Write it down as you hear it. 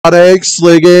Sonic,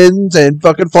 Sliggins, and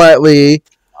fucking Flatley.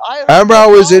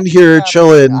 Mrow was in here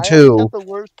chilling too. I had the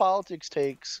worst politics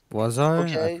takes. Was I?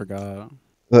 Okay. I forgot.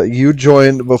 You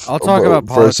joined before. I'll talk about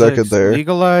for politics. a second there.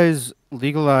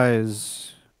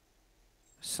 Legalize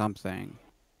something.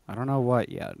 I don't know what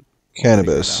yet.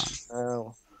 Cannabis.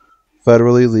 Oh.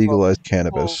 Federally legalized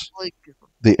cannabis.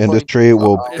 The industry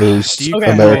will boost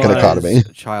American economy.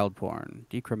 Child porn.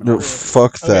 Decriminalize.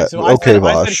 Fuck that. So okay,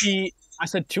 Vosh. I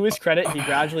said to his credit, he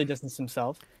gradually distanced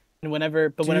himself. And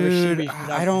whenever she reached out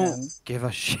I don't give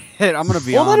a shit. I'm gonna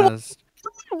be honest.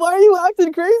 Why are you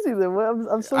acting crazy then?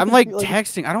 I'm like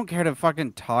texting. I don't care to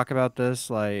fucking talk about this.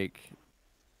 Like,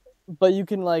 but you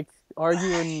can like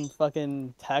argue and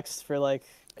fucking text for like.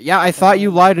 Yeah, I thought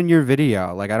you lied in your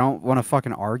video. Like, I don't want to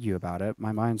fucking argue about it.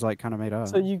 My mind's like kind of made up.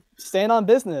 So you stand on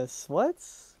business. What?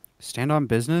 Stand on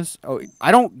business? Oh,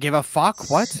 I don't give a fuck.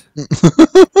 What?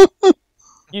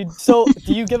 So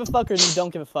do you give a fuck or you don't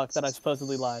give a fuck that I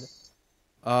supposedly lied?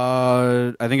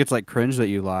 I think it's like cringe that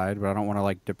you lied, but I don't want to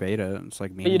like debate it. It's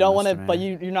like me. But you don't want to. But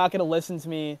you're not gonna listen to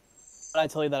me when I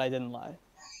tell you that I didn't lie.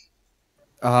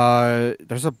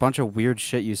 There's a bunch of weird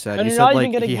shit you said. You said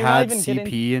like he had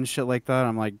CP and shit like that.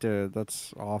 I'm like, dude,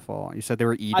 that's awful. You said they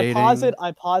were e-dating.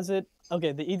 I posit.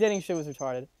 Okay, the e-dating shit was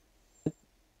retarded.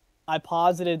 I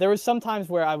posited. There was some times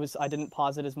where I didn't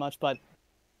posit as much, but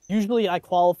usually I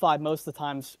qualified most of the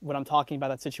times when I'm talking about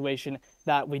that situation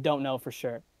that we don't know for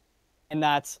sure. And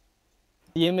that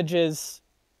the images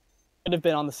could have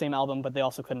been on the same album, but they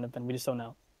also couldn't have been. We just don't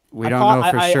know. We don't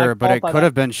know for sure, but it could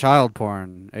have been child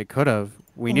porn. It could have.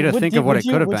 We need to think of what it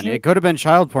could have been. It could have been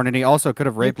child porn, and he also could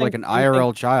have raped like an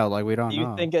IRL child. Like, we don't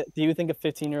know. Do you think a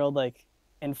 15-year-old like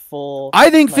in full? I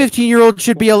think 15-year-olds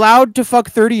should be allowed to fuck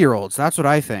 30-year-olds. That's what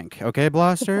I think. Okay,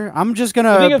 Blasstr. I'm just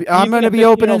gonna. I'm gonna be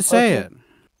open and say it.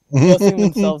 Posting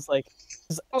themselves like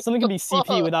something could be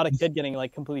CP without a kid getting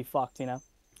like completely fucked. You know.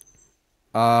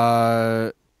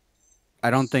 I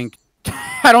don't think.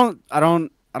 I don't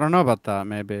know about that.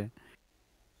 Maybe.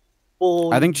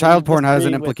 Well, I think child porn has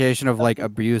an implication of like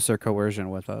abuse or coercion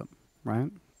with it,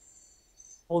 right?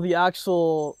 Well, the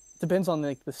actual depends on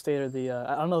like the state or the.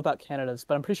 I don't know about Canada's,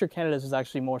 but I'm pretty sure Canada's is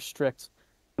actually more strict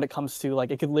when it comes to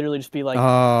like it could literally just be like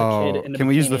a kid in a can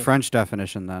we use the French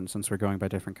definition then, since we're going by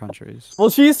different countries? Well,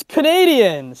 she's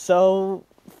Canadian, so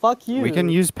fuck you. We can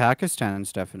use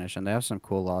Pakistan's definition. They have some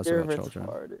cool laws about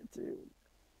children.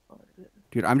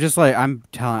 Dude, I'm just like, I'm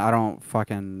telling, I don't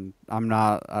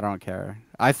care.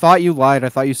 I thought you lied. I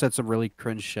thought you said some really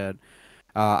cringe shit.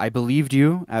 I believed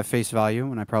you at face value,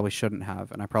 and I probably shouldn't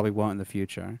have, and I probably won't in the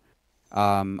future.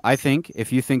 I think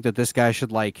if you think that this guy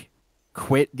should, like,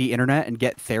 quit the internet and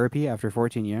get therapy after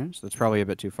 14 years, that's probably a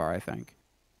bit too far, I think.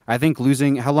 I think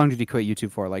losing, how long did he quit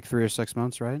YouTube for? Like 3 or 6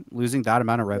 months, right? Losing that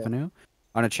amount of revenue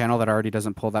on a channel that already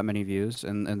doesn't pull that many views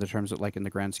in the terms of, like, in the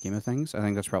grand scheme of things, I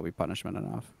think that's probably punishment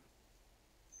enough.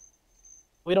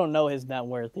 We don't know his net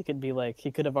worth. He could be like,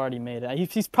 he could have already made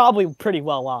it. He's probably pretty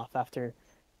well off after,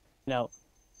 you know,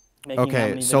 making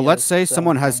okay, so let's say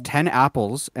someone has 10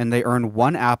 apples and they earn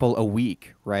 1 apple a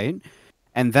week, right?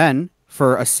 And then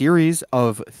for a series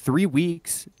of 3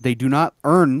 weeks, they do not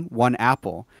earn 1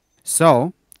 apple.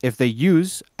 So if they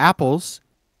use apples,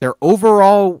 their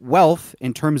overall wealth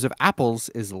in terms of apples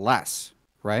is less,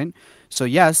 right? So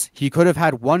yes, he could have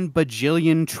had 1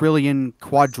 bajillion, trillion,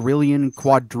 quadrillion,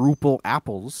 quadruple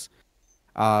apples,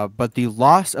 but the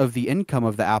loss of the income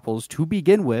of the apples to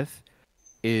begin with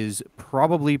is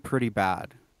probably pretty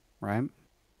bad, right?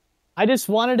 I just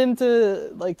wanted him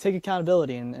to like take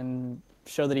accountability and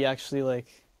show that he actually like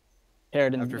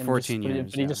cared. After 14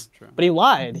 years, but he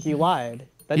lied. He lied.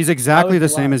 He's exactly the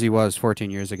same as he was 14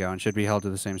 years ago and should be held to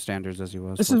the same standards as he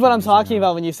was. This is what I'm talking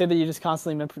about when you say that you just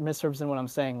constantly misrepresent what I'm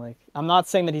saying. Like, I'm not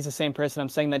saying that he's the same person. I'm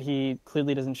saying that he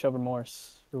clearly doesn't show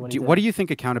remorse for what he did. What do you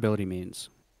think accountability means?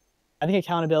 I think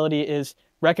accountability is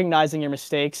recognizing your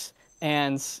mistakes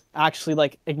and actually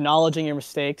like acknowledging your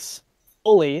mistakes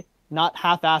fully, not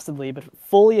half-assedly, but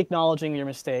fully acknowledging your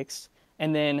mistakes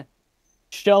and then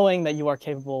showing that you are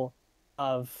capable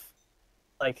of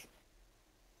like.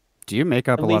 Do you make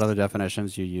up a lot of the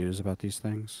definitions you use about these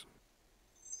things?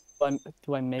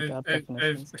 Do I make up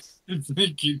definitions?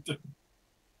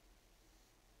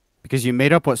 Because you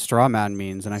made up what straw man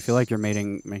means, and I feel like you're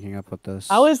making up with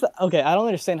this. Okay, I don't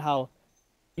understand how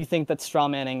you think that straw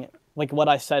manning, like what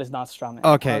I said, is not straw manning.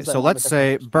 Okay, so let's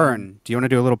say, Burn, do you want to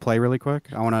do a little play really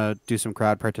quick? I want to do some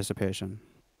crowd participation.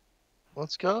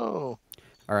 Let's go.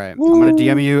 All right, I'm gonna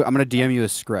DM you a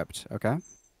script. Okay.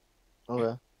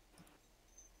 Okay.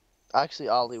 Actually,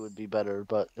 Ollie would be better,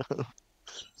 but.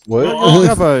 What? You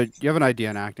have an idea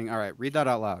in acting. All right, read that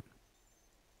out loud.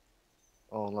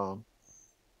 Hold on.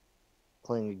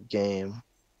 playing a game.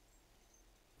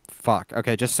 Fuck.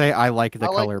 Okay, just say I like the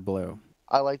color blue.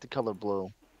 I like the color blue.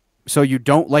 So you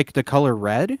don't like the color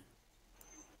red?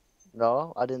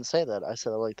 No, I didn't say that. I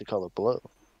said I like the color blue.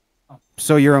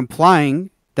 So you're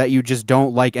implying that you just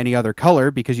don't like any other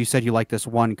color because you said you like this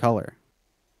one color.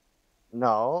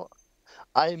 No,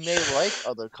 I may like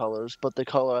other colors, but the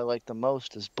color I like the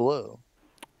most is blue.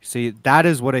 See, that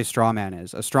is what a straw man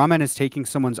is. A straw man is taking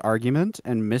someone's argument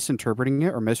and misinterpreting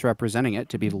it or misrepresenting it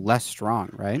to be less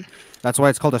strong, right? That's why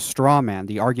it's called a straw man.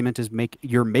 The argument is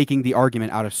you're making the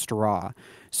argument out of straw.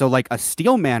 So like a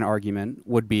steel man argument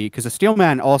would be, because a steel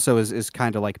man also is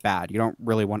kind of like bad. You don't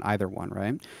really want either one,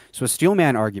 right? So a steel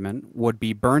man argument would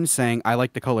be Burns saying, I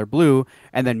like the color blue,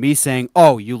 and then me saying,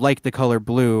 oh, you like the color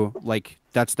blue, like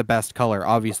that's the best color.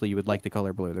 Obviously you would like the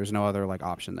color blue. There's no other like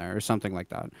option there or something like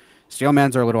that. Steel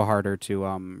mans are a little harder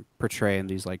to portray in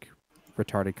these like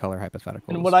retarded color hypotheticals.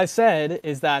 And what I said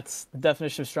is that the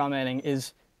definition of straw manning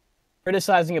is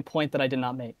criticizing a point that I did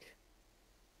not make.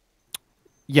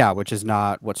 Yeah, which is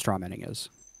not what straw manning is.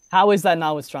 How is that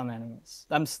not what straw manning is?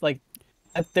 I'm like,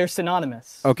 they're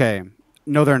synonymous. Okay.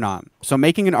 No, they're not. So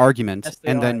making an argument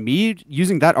and then me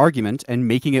using that argument and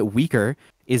making it weaker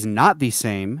is not the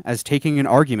same as taking an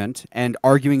argument and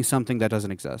arguing something that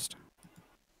doesn't exist.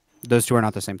 Those two are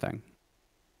not the same thing.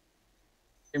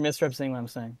 You're misrepresenting what I'm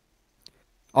saying.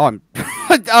 Oh, I'm...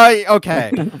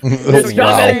 okay. You're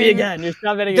straw manning me again. You're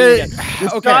straw manning me again.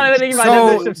 Okay,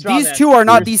 so these two are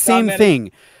not the same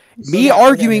thing. Me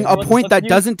arguing a point that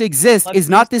doesn't exist is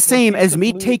not the same as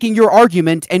me taking your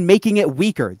argument and making it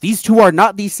weaker. These two are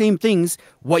not the same things.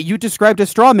 What you described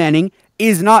as straw manning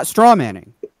is not straw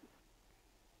manning.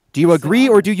 Do you agree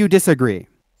or do you disagree?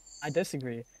 I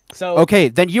disagree. So okay,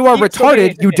 then you are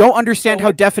retarded. You don't understand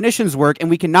how definitions work, and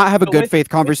we cannot have a good faith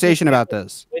conversation about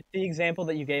this. With the example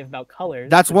that you gave about colors.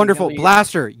 That's wonderful.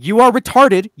 Blasstr, you are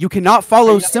retarded. You cannot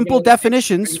follow simple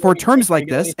definitions for terms like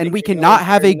this, and we cannot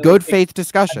have a good faith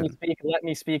discussion. Let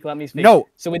me speak. No,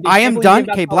 I am done.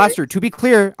 Okay, Blasstr, to be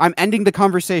clear, I'm ending the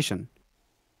conversation.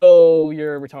 Oh,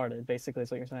 you're retarded, basically,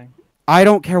 is what you're saying. I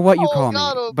don't care what you call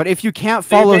me, but if you can't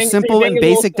follow simple and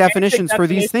basic definitions for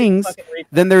these things,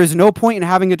 then there is no point in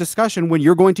having a discussion when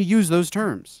you're going to use those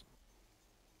terms.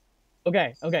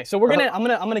 Okay. So I'm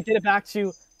gonna get it back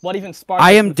to what even sparked.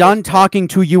 I am done talking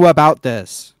to you about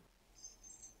this.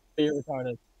 You're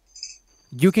retarded.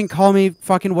 You can call me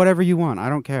fucking whatever you want. I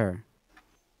don't care.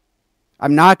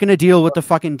 I'm not going to deal with the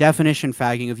fucking definition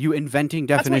fagging of you inventing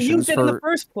definitions. That's what you did in the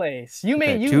first place. You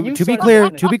made to be clear,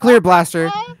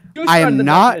 Blasstr, I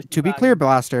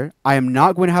am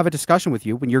not going to have a discussion with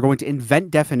you when you're going to invent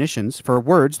definitions for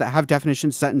words that have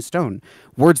definitions set in stone.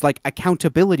 Words like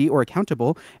accountability or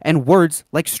accountable and words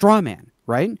like straw man,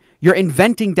 right? You're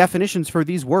inventing definitions for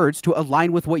these words to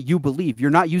align with what you believe.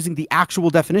 You're not using the actual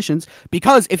definitions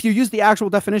because if you use the actual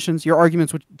definitions, your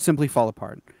arguments would simply fall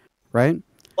apart, right?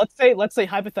 Let's say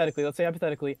hypothetically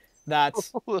that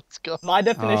my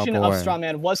definition of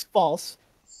strawman was false.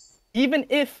 Even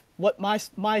if what my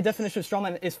definition of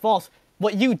strawman is false,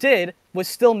 what you did was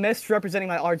still misrepresenting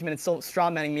my argument and still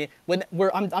strawmanning me. When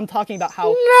I'm talking about how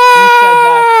you said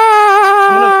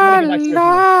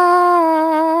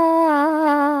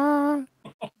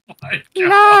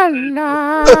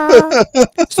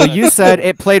that. So you said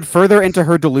it played further into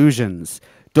her delusions.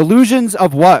 Delusions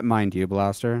of what, mind you,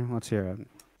 Blasstr? Let's hear it.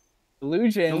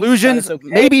 Delusions, okay.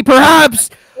 Maybe,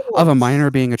 perhaps, of a minor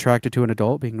being attracted to an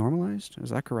adult being normalized. Is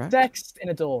that correct? Sex in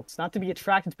adults, not to be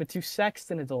attracted, but to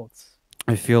sex in adults.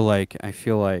 I feel like.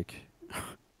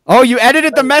 Oh, you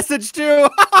edited the message too.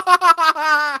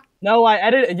 No, I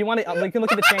edited. You can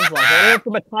look at the change logs. I edited it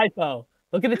from a typo.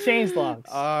 Look at the change logs.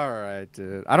 All right,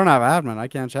 dude. I don't have admin. I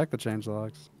can't check the change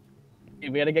logs.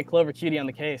 Dude, we had to get Clover Cutie on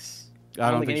the case. I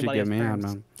don't think she'd get me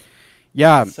admin.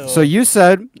 Yeah, so you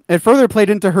said it further played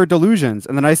into her delusions,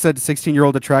 and then I said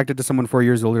 16-year-old attracted to someone 4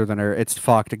 years older than her. It's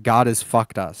fucked. God has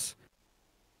fucked us.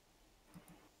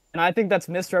 And I think that's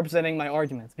misrepresenting my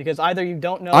arguments, because either you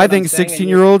don't know... I think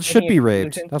 16-year-olds should be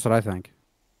raped. That's what I think.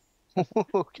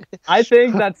 Okay. I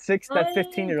think that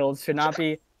 15-year-olds should not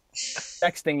be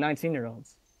sexting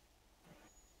 19-year-olds.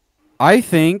 I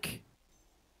think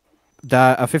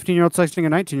that a 15-year-old sexting a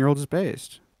 19-year-old is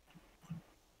based.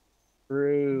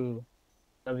 True.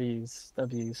 W's.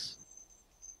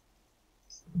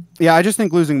 Yeah, I just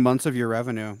think losing months of your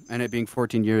revenue and it being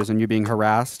 14 years and you being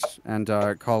harassed and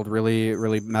called really,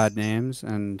 really mad names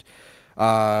and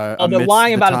but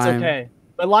lying about it's okay.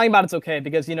 But lying about it's okay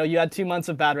because you had 2 months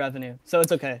of bad revenue, so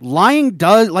it's okay. Lying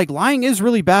is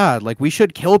really bad. Like we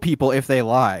should kill people if they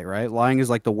lie, right? Lying is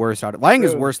like the worst out. Lying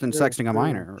is worse than sexting a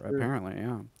minor, apparently.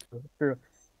 Yeah. True.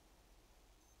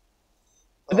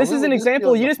 this is an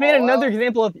example. You just made another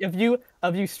example of you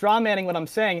strawmanning what I'm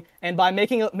saying, and by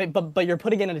making it, but you're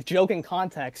putting it in a joking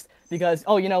context because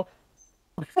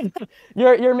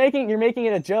you're making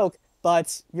it a joke,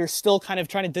 but you're still kind of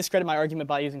trying to discredit my argument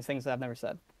by using things that I've never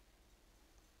said.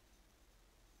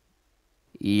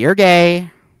 You're gay.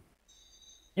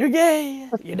 You're gay.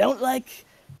 You don't like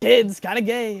kids. Kind of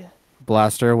gay.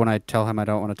 Blasstr, when I tell him I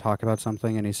don't want to talk about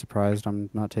something and he's surprised I'm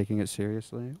not taking it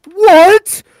seriously.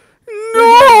 What?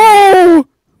 No!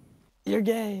 You're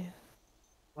gay.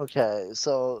 Okay,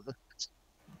 so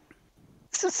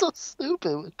this is so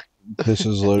stupid. This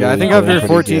is literally. Yeah, I think after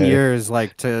 14 years,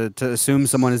 like to assume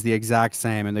someone is the exact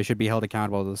same and they should be held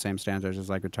accountable to the same standards is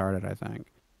like retarded. I think.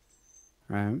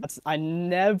 Right. I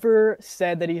never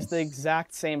said that he's the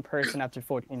exact same person after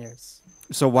 14 years.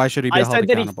 So why should he be held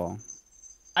accountable?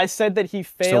 I said that he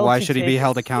failed. So why should he be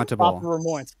held accountable?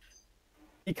 Remorse.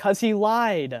 Because he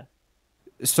lied.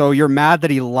 So you're mad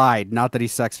that he lied, not that he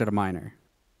sexted a minor.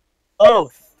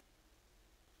 Both.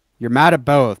 You're mad at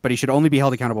both, but he should only be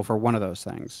held accountable for one of those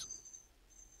things.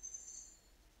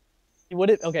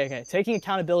 Okay. Taking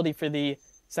accountability for the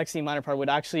sexting minor part would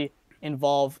actually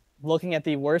involve looking at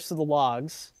the worst of the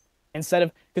logs instead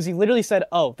of, because he literally said,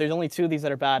 oh, there's only 2 of these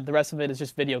that are bad. The rest of it is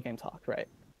just video game talk, right?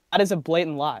 That is a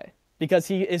blatant lie because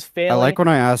he is failing. I like when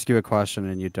I ask you a question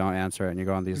and you don't answer it and you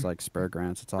go on these like spur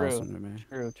grants. It's awesome to me.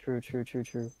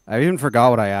 True. I even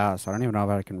forgot what I asked. I don't even know if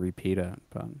I can repeat it,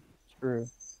 but true.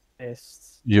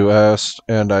 You asked,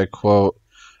 and I quote,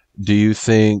 "Do you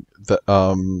think that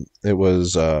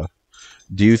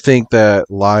do you think that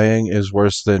lying is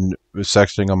worse than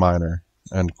sexting a minor?"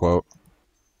 End quote.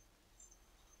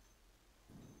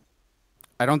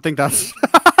 I don't think that's.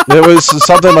 It was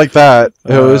something like that.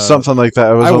 It was something like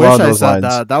that. It was along those lines.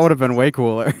 That would have been way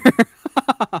cooler.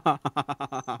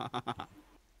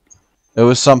 It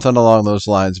was something along those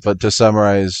lines. But to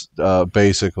summarize,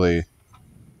 basically,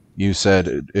 you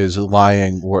said is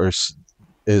lying worse?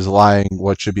 Is lying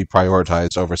what should be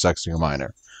prioritized over sexting a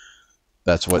minor?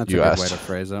 That's what you asked. That's a good way to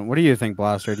phrase it. What do you think,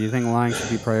 Blasstr? Do you think lying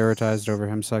should be prioritized over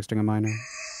him sexting a minor?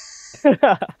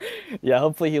 Yeah,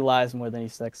 hopefully he lies more than he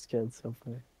sexts kids.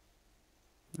 Hopefully.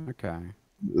 Okay.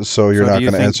 So you're not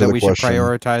going to answer the question. Do you think that we should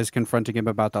prioritize confronting him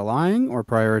about the lying or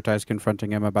prioritize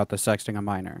confronting him about the sexting a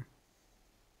minor?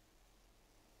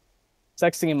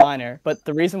 Sexting a minor, but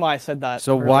the reason why I said that.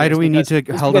 So why do we need to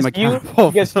hold him accountable?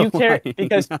 Because you care.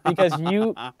 Because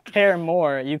you care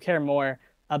more. You care more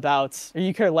about, or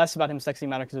you care less about him sexting a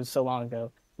minor because it was so long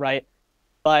ago, right?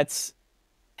 But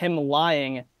him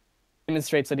lying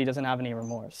demonstrates that he doesn't have any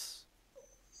remorse.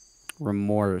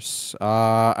 Remorse.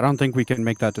 I don't think we can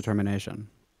make that determination.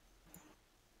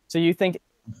 So you think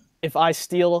if I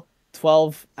steal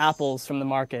 12 apples from the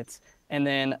market and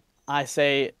then I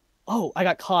say, oh, I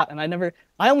got caught and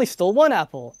I only stole 1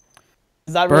 apple.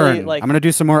 Is that really like... I'm going to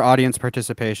do some more audience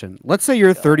participation. Let's say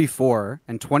you're 34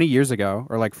 and 20 years ago,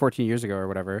 or like 14 years ago or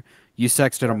whatever, you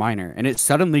sexted a minor and it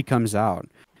suddenly comes out.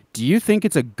 Do you think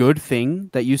it's a good thing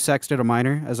that you sexted a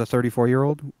minor as a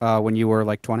 34-year-old when you were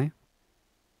like 20?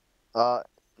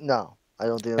 No, I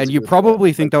don't think. And you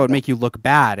probably think that would make you look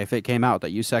bad if it came out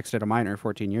that you sexted a minor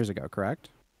 14 years ago, correct?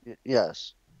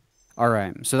 Yes. All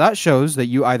right. So that shows that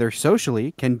you either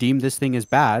socially can deem this thing as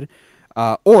bad,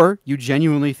 or you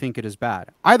genuinely think it is bad.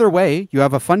 Either way, you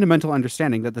have a fundamental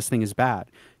understanding that this thing is bad.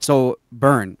 So,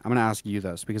 Burn, I'm going to ask you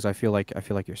this because I feel like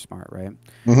you're smart, right?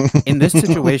 In this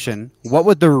situation, what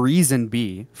would the reason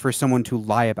be for someone to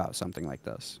lie about something like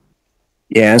this?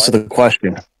 Yeah, answer the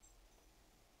question.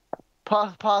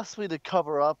 Possibly to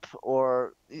cover up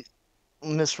or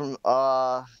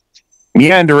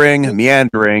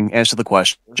meandering. Answer the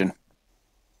question.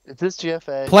 Is this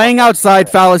GFA? Playing outside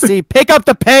fallacy. Pick up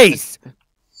the pace.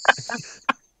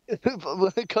 But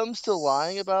when it comes to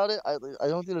lying about it, I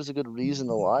don't think there's a good reason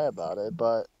to lie about it.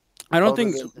 But I don't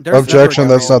think there's objection.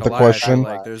 That's not the question.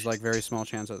 Like, there's like very small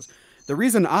chances. The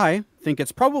reason I think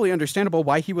it's probably understandable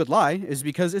why he would lie is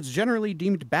because it's generally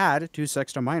deemed bad to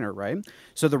sext a minor, right?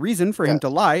 So the reason for him to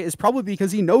lie is probably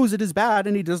because he knows it is bad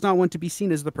and he does not want to be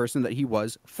seen as the person that he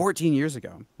was 14 years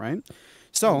ago, right?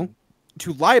 So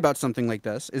to lie about something like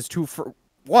this is to, for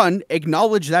one,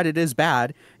 acknowledge that it is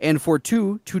bad, and for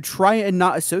 2, to try and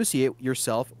not associate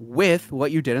yourself with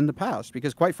what you did in the past.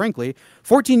 Because quite frankly,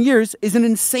 14 years is an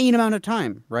insane amount of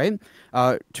time, right?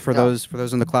 For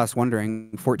those in the class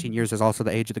wondering, 14 years is also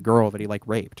the age of the girl that he like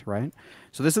raped, right?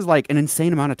 So this is like an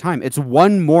insane amount of time. It's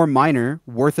 1 more minor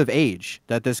worth of age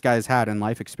that this guy's had in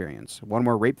life experience. 1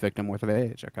 more rape victim worth of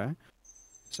age, okay?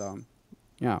 So,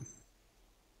 yeah.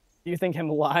 Do you think him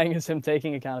lying is him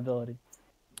taking accountability?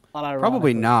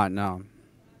 Probably not, no.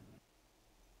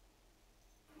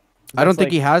 I don't That's, think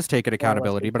like, he has taken more or less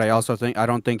accountability, but I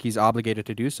don't think he's obligated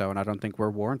to do so, and I don't think we're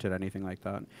warranted anything like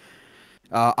that.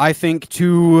 I think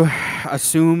to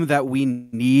assume that we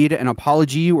need an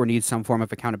apology or need some form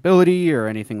of accountability or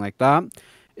anything like that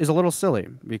is a little silly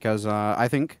because I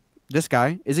think this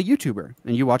guy is a YouTuber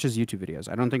and you watch his YouTube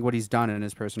videos. I don't think what he's done in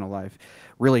his personal life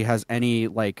really has any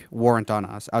like warrant on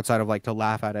us outside of like to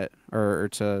laugh at it or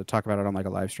to talk about it on like a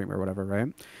live stream or whatever,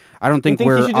 right? I don't You think think he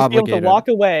we're should just be able obligated. to walk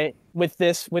away with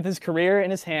his career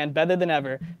in his hand, better than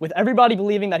ever, with everybody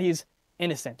believing that he's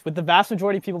innocent, with the vast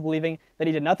majority of people believing that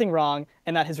he did nothing wrong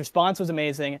and that his response was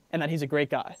amazing and that he's a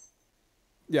great guy.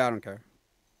 Yeah, I don't care.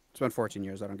 It's been 14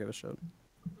 years. I don't give a shit.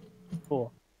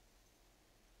 Cool.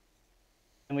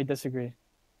 And we disagree.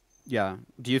 Yeah.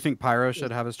 Do you think Pyro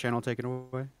should have his channel taken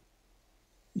away?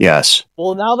 Yes.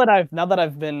 Well, now that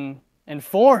I've been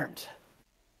informed,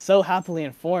 so happily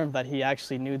informed that he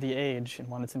actually knew the age and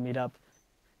wanted to meet up,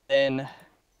 then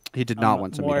He did not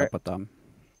want to meet up with them.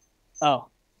 Oh.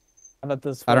 I thought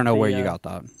this I don't know where you got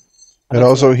that. And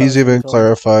also, he's even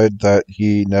clarified that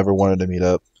he never wanted to meet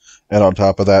up. And on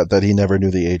top of that, that he never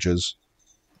knew the ages.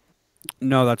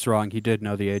 No, that's wrong. He did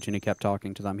know the age and he kept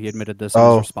talking to them. He admitted this in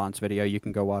his response video. You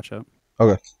can go watch it.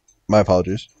 Okay. My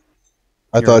apologies.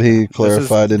 I thought he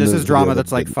clarified this is drama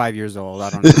that's like 5 years old. I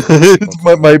don't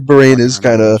know. my brain is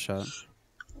kind of...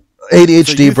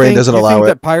 ADHD so brain doesn't allow you it.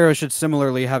 think that Pyro should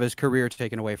similarly have his career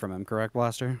taken away from him, correct,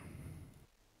 Blasstr?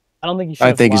 I don't think he should.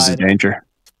 I think he's a danger.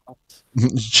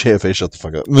 JFA, shut the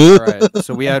fuck up. Alright,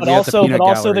 so we had the peanut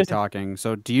gallery talking.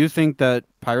 So do you think that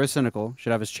Pyro Cynical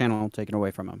should have his channel taken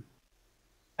away from him?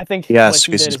 I think yes,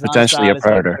 because he's potentially a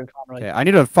predator. Okay, I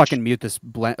need to fucking mute this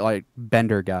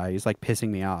Bender guy. He's like pissing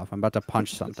me off. I'm about to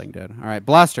punch something, dude. All right,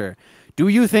 Blasstr, do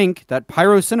you think that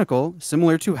Pyro Cynical,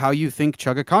 similar to how you think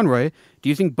Chugga Conroy, do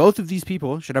you think both of these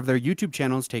people should have their YouTube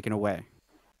channels taken away?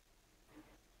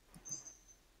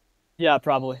 Yeah,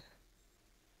 probably.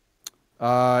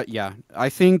 Yeah. I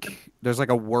think there's like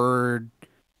a word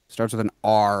starts with an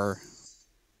R.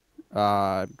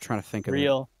 I'm trying to think of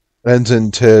Real. Ends in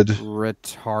tid.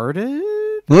 Retarded?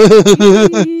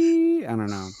 I don't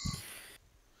know.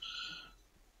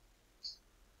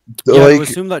 Yeah, to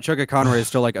assume that Chugga Conroy is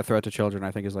still like a threat to children, I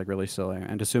think is like really silly.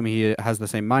 And to assume he has the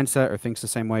same mindset or thinks the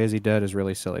same way as he did is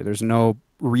really silly. There's no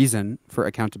reason for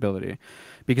accountability.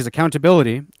 Because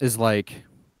accountability is like,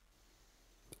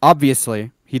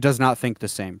 obviously, he does not think the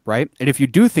same, right? And if you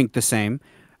do think the same,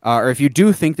 or if you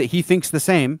do think that he thinks the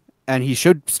same, and he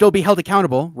should still be held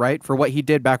accountable, right, for what he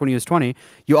did back when he was 20,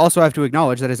 you also have to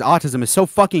acknowledge that his autism is so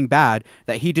fucking bad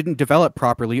that he didn't develop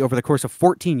properly over the course of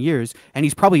 14 years, and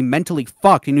he's probably mentally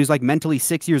fucked, and he was like mentally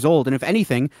 6 years old, and if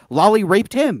anything, Lolly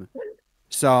raped him.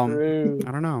 So,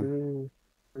 I don't know.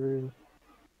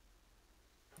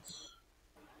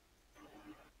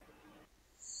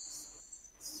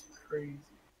 It's crazy.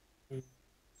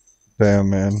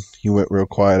 Damn, man. He went real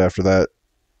quiet after that.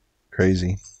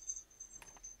 Crazy.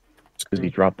 Because he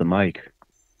dropped the mic.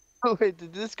 Oh wait,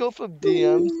 did this go from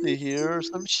DMs to here or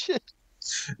some shit?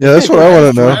 Yeah, that's what I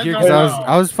want to know.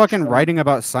 I was fucking writing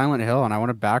about Silent Hill and I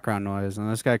wanted background noise, and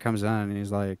this guy comes in and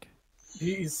he's like,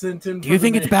 He sent in. "Do you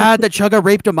think it's bad that Chugga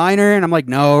raped a minor?" And I'm like,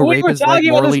 "No, rape is like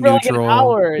morally neutral." Like an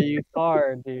hour, you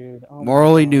card, dude. Oh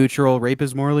morally neutral. Rape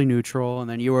is morally neutral. And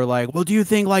then you were like, "Well, do you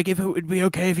think like if it would be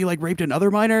okay if he like raped another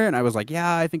minor?" And I was like,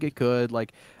 "Yeah, I think it could.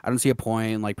 Like, I don't see a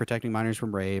point in like protecting minors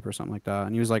from rape or something like that."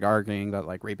 And he was like arguing that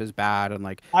like rape is bad and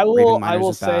like raping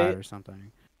minors is bad or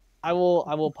something. I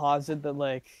will posit that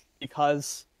like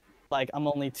because like I'm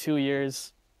only 2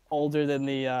 years older than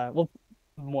the well,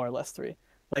 more or less 3.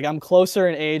 Like I'm closer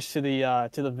in age to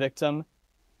the victim.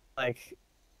 Like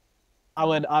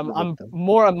I'm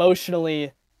more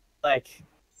emotionally like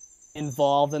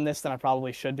involved in this than I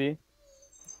probably should be.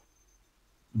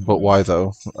 But why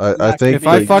though? I think if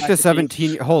I fucked a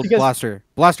 17-year-old,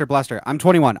 Blasstr, I'm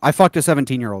 21. I fucked a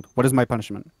 17-year-old. What is my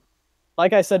punishment?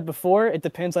 Like I said before, it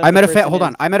depends on. I met a fan. Hold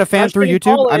on, I met a fan through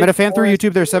YouTube. I met a fan through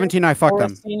YouTube. They're 17. I fucked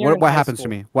them. What happens to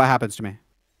me? What happens to me?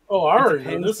 Oh, I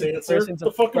already know this answer.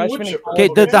 The fucking wood chipper. Okay,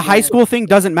 the high school thing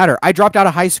doesn't matter. I dropped out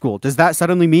of high school. Does that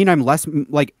suddenly mean I'm less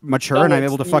like mature and I'm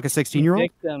able to fuck a 16-year-old?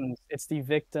 It's the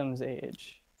victim's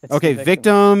age. Okay,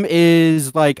 victim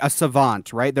is like a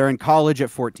savant, right? They're in college at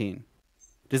 14.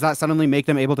 Does that suddenly make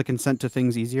them able to consent to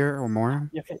things easier or more?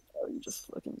 Okay, you just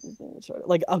fucking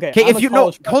like okay. Okay, if you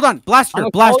know, hold on,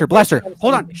 Blasstr.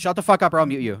 Hold on, shut the fuck up or I'll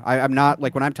mute you. I'm not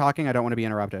like when I'm talking, I don't want to be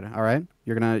interrupted. All right,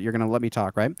 you're gonna let me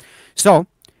talk, right? So,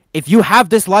 if you have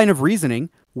this line of reasoning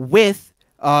with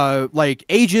like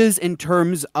ages in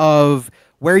terms of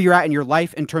where you're at in your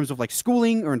life in terms of like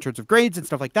schooling or in terms of grades and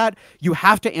stuff like that, you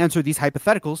have to answer these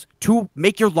hypotheticals to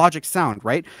make your logic sound,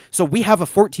 right? So we have a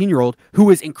 14-year-old who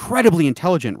is incredibly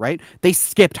intelligent, right? They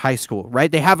skipped high school,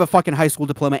 right? They have a fucking high school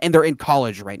diploma and they're in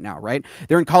college right now, right?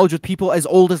 They're in college with people as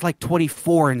old as like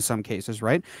 24 in some cases,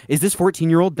 right? Is this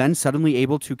 14-year-old then suddenly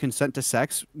able to consent to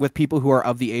sex with people who are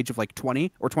of the age of like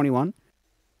 20 or 21?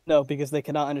 No, because they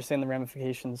cannot understand the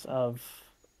ramifications of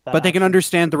that But they can action.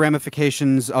 understand the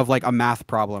ramifications of like a math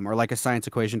problem or like a science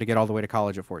equation to get all the way to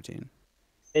college at 14.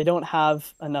 They don't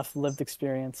have enough lived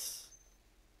experience.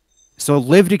 So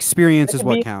lived experience is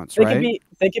what counts, right?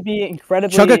 They could be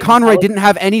incredibly Chugga Conroy intelligent. didn't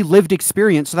have any lived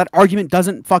experience, so that argument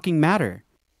doesn't fucking matter.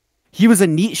 He was a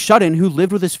neat shut-in who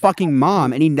lived with his fucking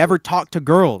mom, and he never talked to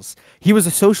girls. He was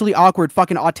a socially awkward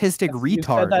fucking autistic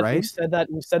retard, right?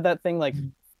 You said that thing like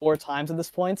 4 times at this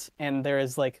point, and there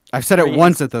is like... I've said it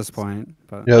once at this point.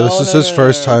 But... Yeah, this is his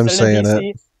first time saying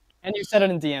it. And you said it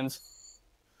in DMs.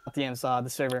 Not DMs, the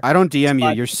server. I don't DM you.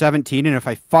 You're 17, and if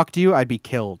I fucked you, I'd be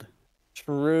killed.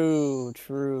 True.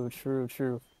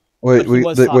 Wait,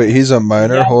 he's a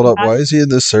minor? Yeah, Hold up, why is he in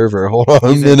this server? Hold on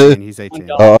a He's minute. 18, he's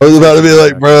 18. I was about to be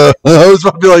like, bro. I was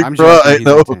about to be like, I'm bro,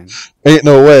 joking, ain't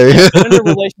no way. He had been in a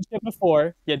relationship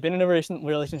before. He had been in a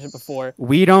relationship before.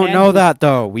 We don't know that,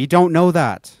 though. We don't know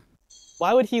that.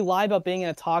 Why would he lie about being in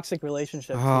a toxic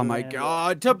relationship? Oh my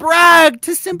god. To brag!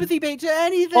 To sympathy bait! To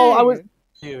anything! Oh,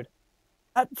 Dude.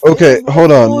 Okay,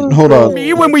 hold on.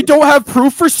 Me when we don't have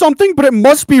proof for something, but it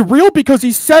must be real because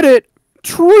he said it.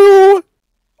 True!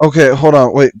 Okay, hold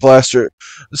on. Wait, Blasstr.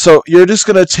 So you're just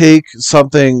gonna take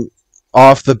something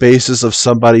off the basis of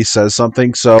somebody says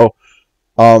something, so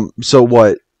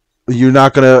what? You're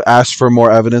not gonna ask for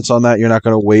more evidence on that? You're not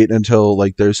gonna wait until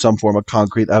like there's some form of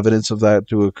concrete evidence of that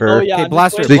to occur? Oh, yeah, okay,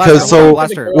 Blasstr. Because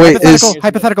Blasstr. wait,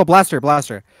 hypothetical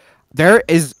Blasstr. There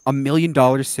is $1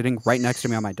 million sitting right next to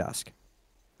me on my desk.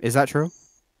 Is that true?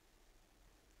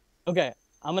 Okay,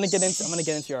 I'm gonna get into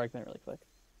your argument really quick.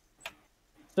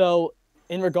 So,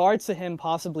 in regards to him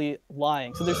possibly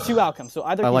lying, so there's 2 outcomes. So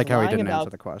either I like he's how he lying didn't about...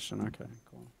 answer the question. Okay,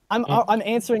 cool. I'm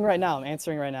answering right now. I'm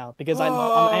answering right now because I'm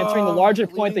answering the larger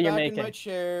point that you're making. In my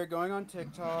chair, going on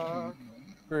TikTok.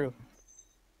 True.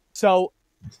 So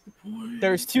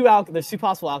there's two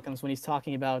possible outcomes when he's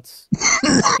talking about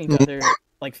talking to other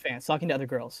fans, talking to other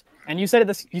girls. And you said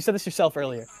this yourself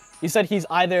earlier. You said he's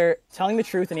either telling the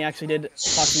truth and he actually did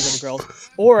talk to these other girls,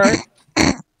 or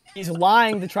he's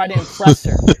lying to try to impress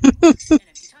her.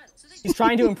 He's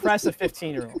trying to impress a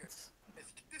 15-year-old.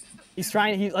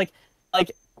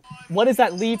 What does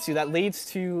that lead to? That leads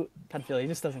to pedophilia. He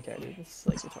just doesn't care, dude. It's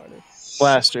like retarded.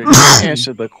 Blasstr, you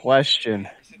answered the question.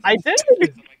 I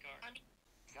did.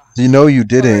 You know you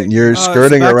didn't. You're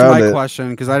skirting back around to my it. question,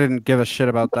 because I didn't give a shit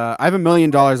about that. I have $1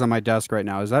 million on my desk right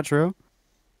now. Is that true?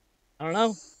 I don't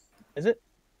know. Is it?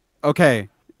 Okay.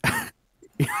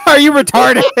 Are you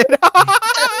retarded?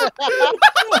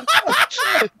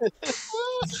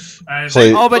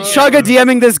 Oh, but Chugga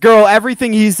DMing this girl,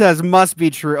 everything he says must be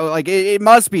true. Oh, like it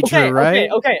must be true, right?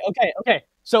 Okay.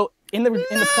 So in the point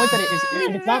that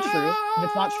if it's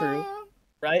not true,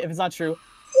 right? If it's not true,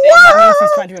 then that means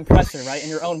he's trying to impress her, right? In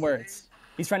your own words,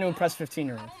 he's trying to impress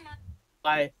 15-year-olds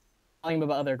by telling him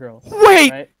about other girls.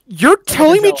 Wait, right? You're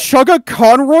telling me Chugga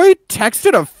Conroy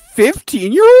texted a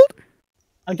 15-year-old?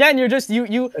 Again, you're just you.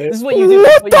 This is what you do.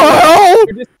 What the hell?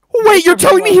 Wait, you're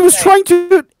telling me he was trying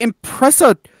to impress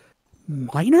a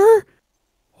minor?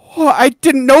 Oh, I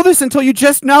didn't know this until you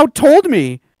just now told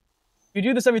me. You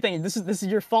do this everything. This is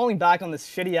you're falling back on this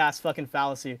shitty ass fucking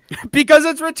fallacy. Because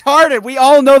it's retarded. We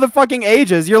all know the fucking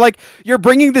ages. You're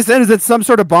bringing this in as it's some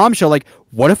sort of bombshell. Like,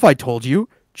 what if I told you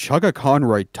Chugga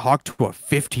Conroy talked to a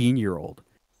 15-year-old?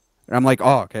 And I'm like,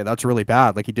 oh, okay, that's really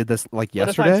bad. Like he did this yesterday. What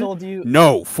if I told you?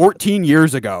 No, 14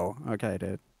 years ago. Okay,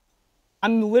 dude.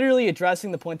 I'm literally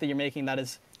addressing the point that you're making. That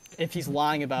is, if he's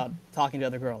lying about talking to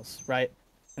other girls, right,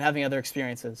 and having other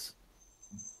experiences.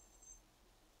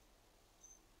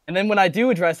 And then when I do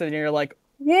address it, and you're like,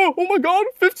 "Whoa, oh my God,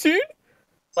 15!"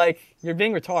 Like you're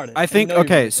being retarded. I think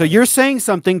okay. So you're saying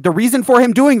something. The reason for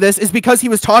him doing this is because he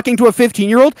was talking to a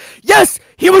 15-year-old. Yes,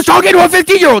 he was talking to a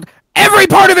 15-year-old. Every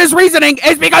part of his reasoning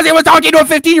is because he was talking to a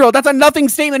 15-year-old. That's a nothing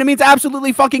statement. It means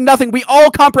absolutely fucking nothing. We all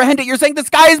comprehend it. You're saying the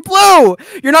sky is blue.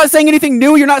 You're not saying anything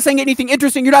new. You're not saying anything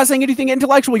interesting. You're not saying anything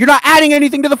intellectual. You're not adding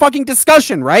anything to the fucking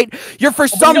discussion, right? You're for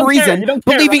some reason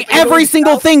believing every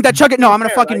single thing that Chugga... No, I'm gonna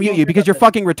fucking mute you because you're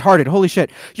fucking retarded. Holy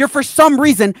shit. You're for some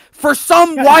reason, for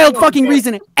some wild fucking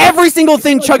reason, every single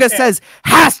thing Chugga says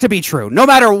has to be true. No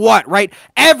matter what, right?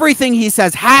 Everything he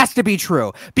says has to be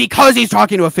true because he's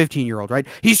talking to a 15-year-old, right?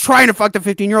 He's trying trying to fuck the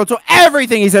 15-year-old, so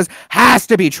everything he says has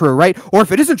to be true, right? Or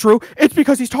if it isn't true, it's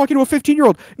because he's talking to a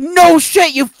 15-year-old. No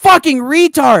shit, you fucking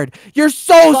retard! You're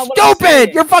so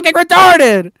stupid! You're fucking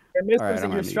retarded! You're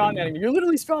strawmanning me. You're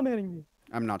literally strawmanning me.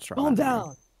 I'm not strawmanning. Calm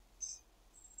down.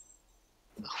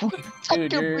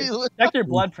 Dude, check your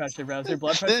blood pressure, bro. Is your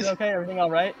blood pressure okay? Everything all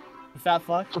right? You fat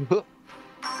fuck.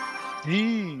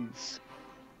 Jeez.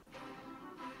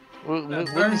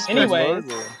 Anyways,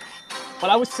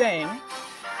 what I was saying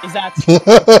is that the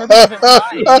purpose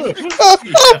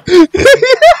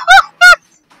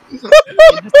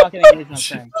of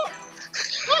it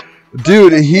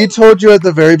Dude, he told you at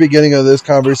the very beginning of this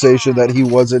conversation that he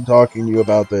wasn't talking to you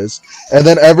about this. And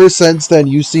then ever since then,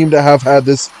 you seem to have had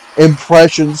this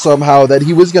impression somehow that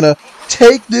he was going to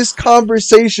take this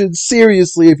conversation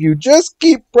seriously if you just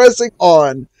keep pressing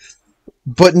on.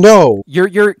 But no.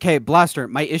 You're okay, Blasstr,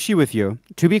 my issue with you,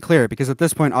 to be clear, because at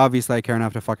this point, obviously, I care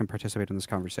enough to fucking participate in this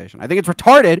conversation. I think it's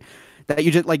retarded that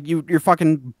you just, like, you're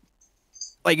fucking,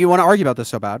 like, you want to argue about this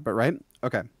so bad, but right?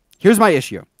 Okay. Here's my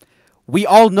issue. We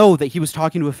all know that he was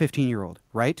talking to a 15-year-old,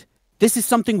 right? This is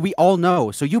something we all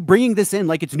know. So you bringing this in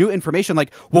like it's new information,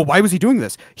 like, well, why was he doing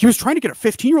this? He was trying to get a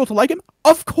 15-year-old to like him?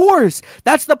 Of course!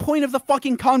 That's the point of the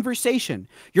fucking conversation.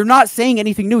 You're not saying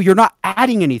anything new. You're not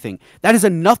adding anything. That is a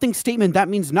nothing statement. That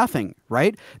means nothing,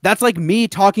 right? That's like me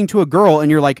talking to a girl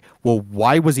and you're like, well,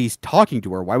 why was he talking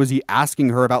to her? Why was he asking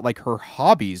her about like her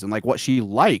hobbies and like what she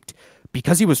liked?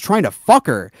 Because he was trying to fuck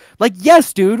her. Like,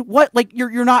 yes, dude. What? Like,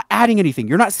 you're not adding anything.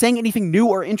 You're not saying anything new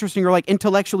or interesting or like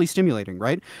intellectually stimulating,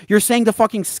 right? You're saying the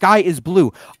fucking sky is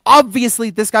blue. Obviously,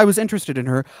 this guy was interested in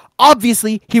her.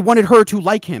 Obviously, he wanted her to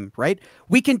like him, right?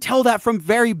 We can tell that from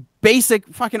very basic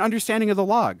fucking understanding of the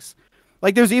logs.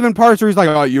 Like, there's even parts where he's like,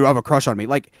 oh, you have a crush on me.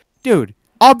 Like, dude,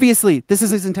 obviously, this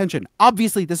is his intention.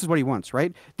 Obviously, this is what he wants,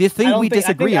 right? The thing we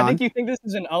disagree on. I think you think this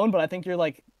is an own, but I think you're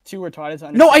like too retarded to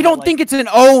understand. No, I don't think it's an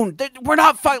own. We're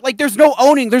not like there's no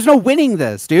owning. There's no winning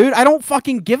this, dude. I don't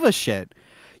fucking give a shit.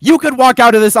 You could walk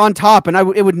out of this on top, and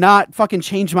it would not fucking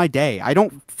change my day. I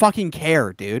don't fucking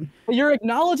care, dude. But you're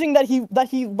acknowledging that he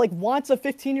like wants a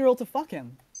 15-year-old to fuck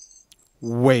him.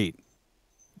 Wait,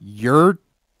 you're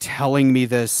telling me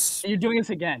this? You're doing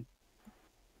this again.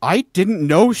 I didn't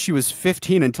know she was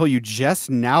 15 until you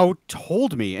just now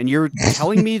told me, and you're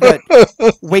telling me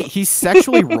that. Wait, he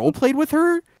sexually roleplayed with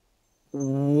her?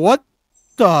 What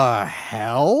the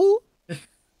hell?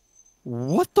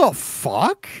 What the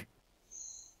fuck?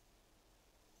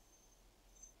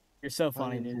 You're so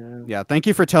funny, dude. Yeah, thank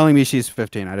you for telling me she's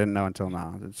 15. I didn't know until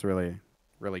now. It's really,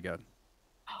 really good.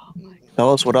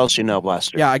 Tell us what else you know,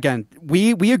 Blasstr. Yeah, again,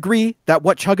 we agree that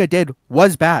what Chugga did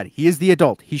was bad. He is the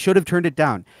adult. He should have turned it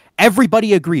down.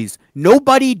 Everybody agrees.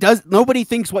 Nobody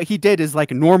thinks what he did is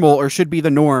like normal or should be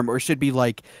the norm or should be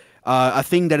like a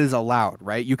thing that is allowed,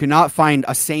 right? You cannot find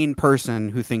a sane person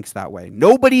who thinks that way.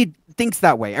 Nobody thinks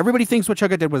that way. Everybody thinks what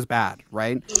Chugga did was bad,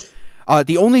 right?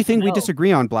 The only thing we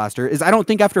disagree on, Blasstr, is I don't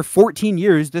think after 14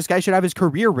 years, this guy should have his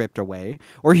career ripped away,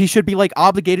 or he should be like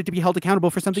obligated to be held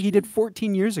accountable for something he did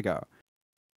 14 years ago.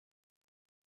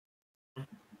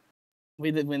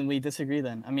 When we disagree,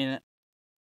 then I mean.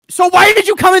 So why did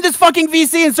you come in this fucking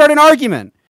VC and start an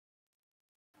argument?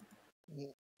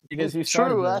 Because you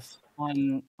started this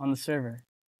on the server.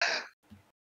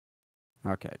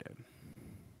 Okay, dude.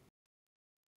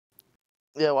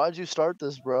 Yeah, why'd you start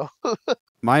this, bro?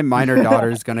 My minor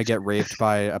daughter's gonna get raped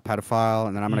by a pedophile,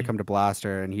 and then I'm gonna come to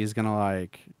Blasstr, and he's gonna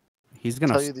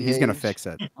fix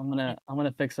it. I'm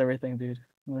gonna fix everything, dude.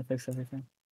 I'm gonna fix everything.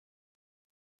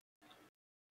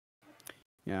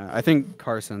 Yeah, I think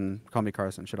Carson, call me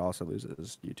Carson, should also lose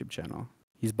his YouTube channel.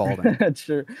 He's balding.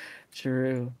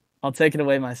 True. I'll take it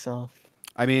away myself.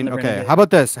 I mean, okay. How about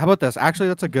this? Actually,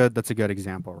 that's a good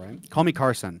example, right? Call me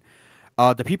Carson.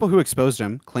 The people who exposed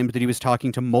him claimed that he was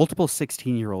talking to multiple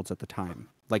 16-year-olds at the time,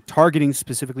 like targeting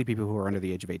specifically people who are under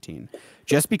the age of 18.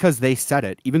 Just because they said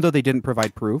it, even though they didn't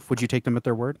provide proof, would you take them at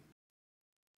their word?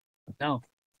 No.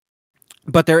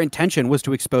 But their intention was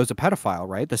to expose a pedophile,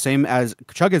 right? The same as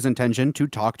Chugga's intention to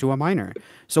talk to a minor.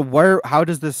 So how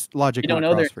does this logic not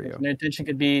cross for you? Their intention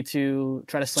could be to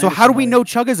try to slander So how do we know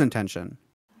Chugga's intention?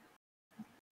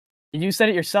 You said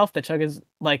it yourself that Chugga's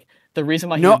like the reason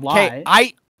why he would lie.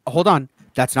 Okay, hold on.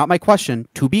 That's not my question.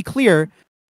 To be clear,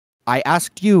 I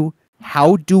asked you,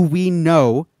 how do we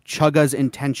know Chugga's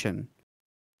intention?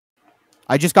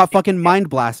 I just got fucking mind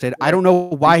blasted. I don't know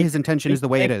why his intention is the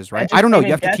way it is, right? I don't know.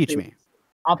 You have to teach me.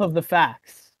 Off of the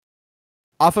facts.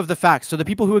 off of the facts. So the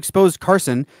people who exposed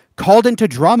Carson called into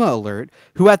Drama Alert,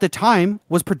 who at the time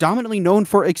was predominantly known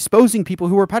for exposing people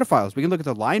who were pedophiles. We can look at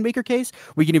the Lion Maker case.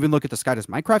 We can even look at the Sky Does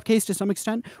Minecraft case to some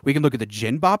extent. We can look at the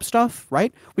Jin Bop stuff,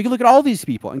 right? We can look at all these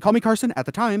people. And Call Me Carson at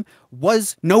the time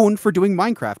was known for doing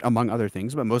Minecraft, among other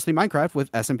things, but mostly Minecraft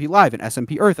with SMP Live and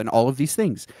SMP Earth and all of these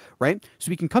things, right?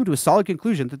 So we can come to a solid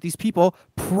conclusion that these people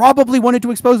probably wanted to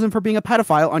expose him for being a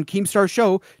pedophile on Keemstar's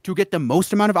show to get the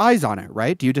most amount of eyes on it,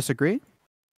 right? Do you disagree?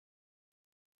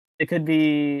 It could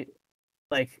be,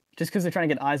 like, just because they're trying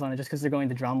to get eyes on it, just because they're going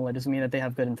to drama alert doesn't mean that they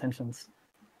have good intentions.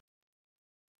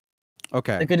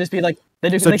 Okay. It could just be like So they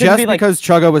just could be, like, because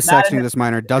Chugga was mad sexting at this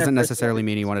minor doesn't first necessarily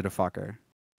mean he wanted to fuck her.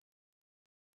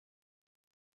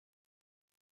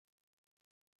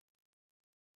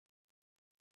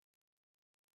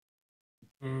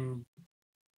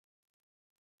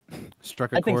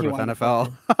 Struck a I think chord he with wanted to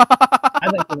NFL. I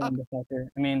think he wanted to fuck her.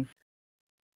 I mean,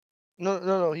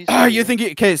 No. He's. You think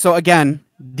okay? So again,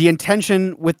 the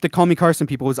intention with the Call Me Carson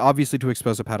people was obviously to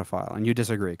expose a pedophile, and you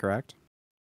disagree, correct?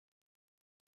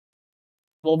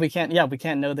 well, we can't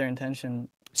know their intention.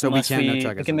 So we unless can't know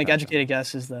Chugga's we can make intention. educated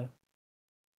guesses, though.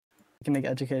 We can make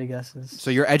educated guesses. So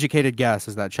your educated guess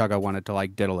is that Chugga wanted to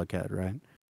like diddle a kid, right?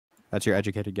 That's your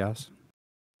educated guess.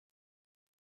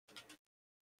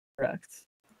 Correct.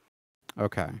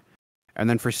 Okay. And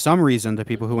then for some reason, the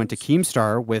people who went to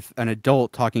Keemstar with an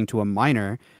adult talking to a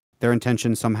minor, their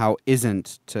intention somehow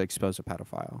isn't to expose a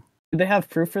pedophile. Did they have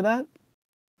proof for that?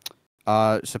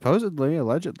 Supposedly,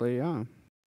 allegedly, yeah.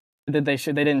 Did they?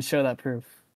 They didn't show that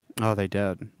proof. Oh, they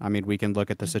did. I mean, we can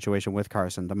look at the situation with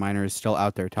Carson. The minor is still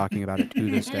out there talking about it to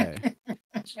this day.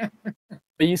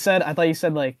 But I thought you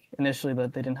said like initially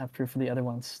that they didn't have proof for the other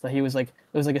ones. That he was like,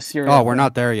 it was like a serial. Oh, we're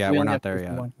not there yet. We We're only not have there proof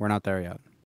for yet. one. We're not there yet.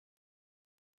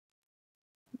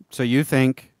 So you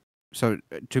think, so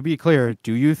to be clear,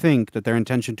 do you think that their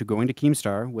intention to going to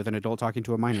Keemstar with an adult talking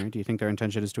to a minor, do you think their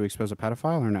intention is to expose a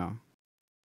pedophile or no?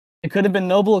 It could have been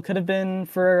noble. It could have been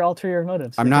for ulterior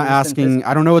motives. I'm It not could have just been asking,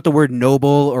 I don't know what the word noble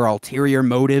or ulterior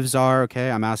motives are, okay?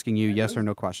 I'm asking you yes or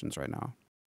no questions right now.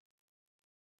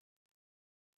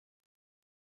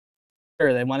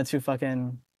 Sure, they wanted to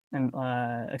fucking and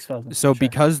expose them. So sure.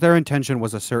 because their intention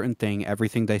was a certain thing,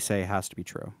 everything they say has to be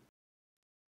true.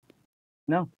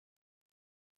 No.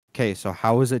 Okay, so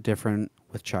how is it different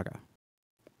with Chugga?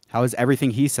 How is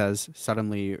everything he says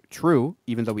suddenly true,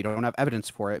 even though we don't have evidence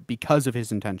for it, because of his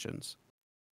intentions?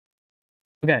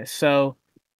 Okay, so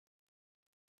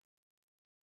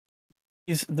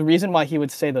the reason why he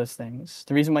would say those things,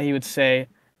 the reason why he would say,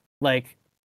 like,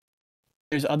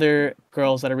 there's other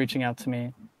girls that are reaching out to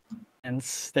me, and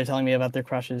they're telling me about their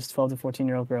crushes, 12 to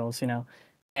 14-year-old girls, you know,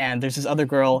 and there's this other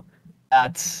girl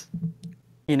that,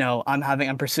 you know,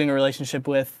 I'm pursuing a relationship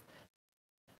with.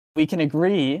 We can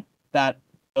agree that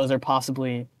those are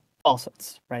possibly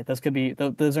falsehoods, right? Those could be,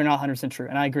 those are not 100% true,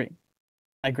 and I agree.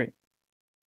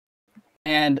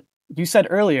 And you said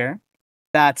earlier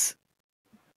that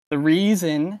the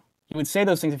reason he would say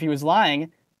those things if he was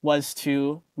lying was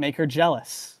to make her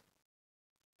jealous.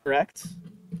 Correct?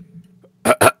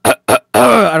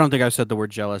 I don't think I've said the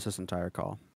word jealous this entire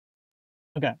call.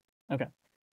 Okay.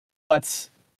 But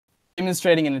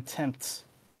demonstrating an attempt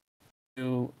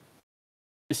to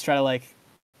just try to, like,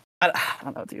 I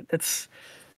don't know, dude. It's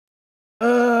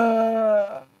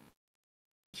Joe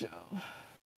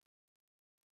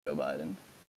Biden.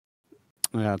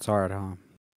 Yeah, it's hard, huh?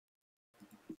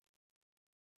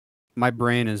 My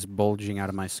brain is bulging out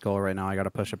of my skull right now. I gotta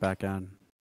push it back in.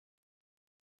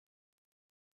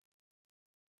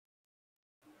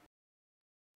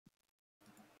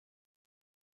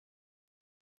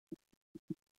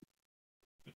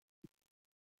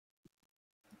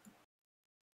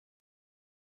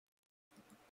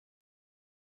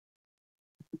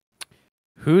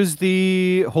 Who's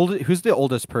the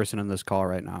oldest person in this call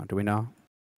right now? Do we know?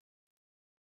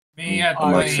 Me at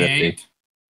I'm 28.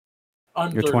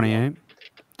 You're 28?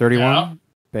 31? Yeah.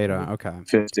 Beta, okay.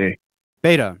 50.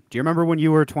 Beta, do you remember when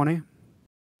you were 20?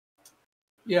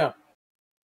 Yeah.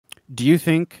 Do you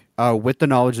think, with the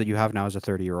knowledge that you have now as a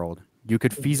 30-year-old, you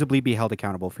could feasibly be held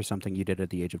accountable for something you did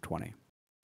at the age of 20?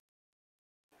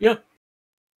 Yeah.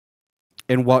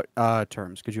 In what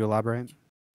terms? Could you elaborate?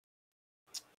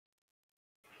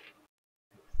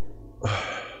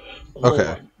 Hold Okay.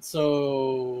 on.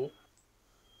 So,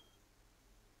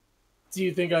 do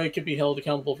you think I could be held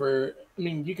accountable for? I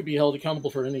mean, you could be held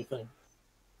accountable for anything.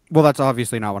 Well, that's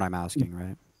obviously not what I'm asking,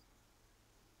 right?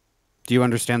 Do you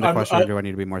understand the question, or do I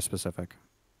need to be more specific?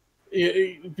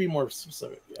 Be more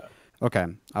specific, yeah. Okay.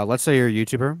 Let's say you're a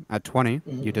YouTuber. At 20,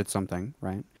 you did something,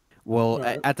 right? Well,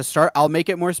 Right. at the start, I'll make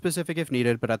it more specific if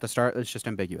needed, but at the start, it's just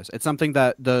ambiguous. It's something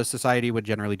that the society would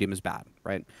generally deem as bad,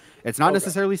 right? It's not Okay.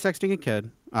 necessarily sexting a kid.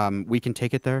 We can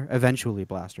take it there eventually,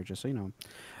 Blasstr, just so you know.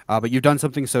 But you've done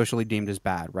something socially deemed as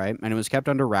bad, right? And it was kept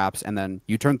under wraps, and then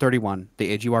you turn 31, the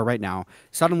age you are right now.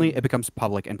 Suddenly, it becomes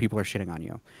public, and people are shitting on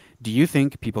you. Do you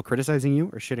think people criticizing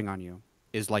you or shitting on you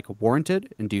is like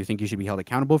warranted? And do you think you should be held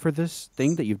accountable for this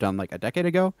thing that you've done like a decade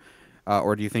ago?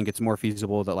 Or do you think it's more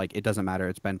feasible that like it doesn't matter?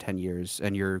 It's been 10 years,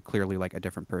 and you're clearly like a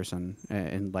different person,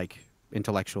 and like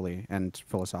intellectually and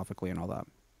philosophically and all that.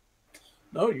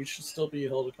 No, you should still be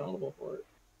held accountable for it.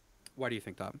 Why do you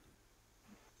think that?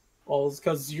 Well, it's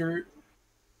because you're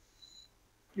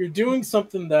doing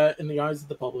something that, in the eyes of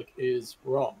the public, is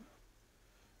wrong.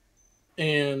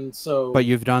 And so, But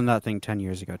you've done that thing 10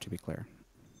 years ago, to be clear.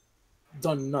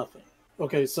 done nothing.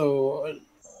 Okay, so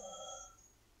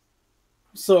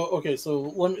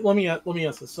let me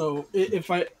ask this. So if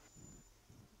I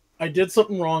did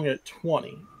something wrong at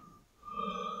 20,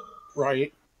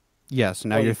 right? Yes.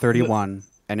 Now Like, you're 31,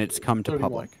 and it's come to 31.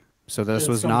 public. So this It's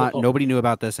was come to not. public. Nobody knew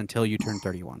about this until you turned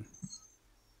 31.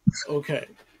 Okay.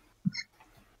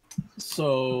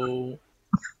 So,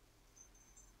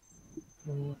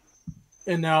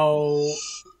 and now,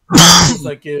 does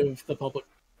that give the public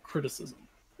criticism?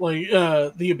 Like,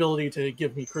 the ability to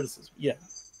give me criticism? Yeah,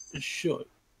 it should.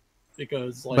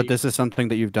 Because, like... But this is something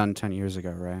that you've done 10 years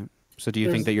ago, right? So do you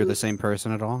think There's- that you're the same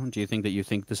person at all? Do you think that you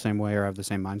think the same way or have the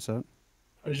same mindset?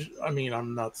 I mean,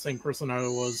 I'm not the same person I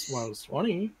was when I was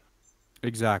 20.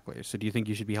 Exactly. So do you think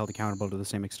you should be held accountable to the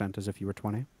same extent as if you were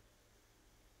 20?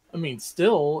 I mean,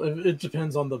 still, it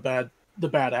depends on the bad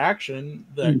action.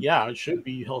 That yeah, it should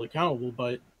be held accountable,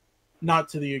 but not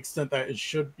to the extent that it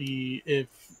should be if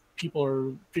people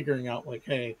are figuring out like,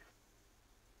 hey,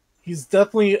 he's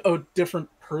definitely a different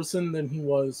person than he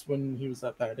was when he was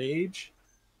at that age.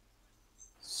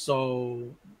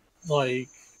 So, like,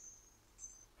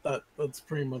 that's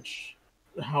pretty much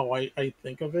how I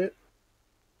think of it.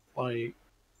 Like,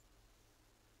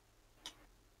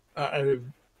 I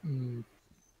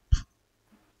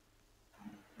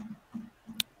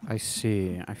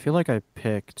see. I feel like I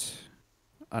picked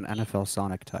an NFL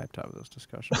Sonic type to have this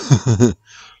discussion.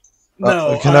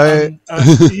 no, can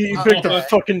you picked a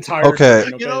fucking tire. Okay.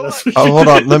 train, You know That's what? what Oh, hold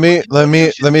on. Let me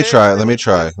try. Let me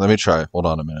try. Hold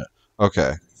on a minute.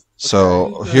 Okay.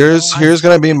 So Okay. here's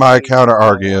gonna be my counter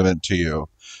argument to you.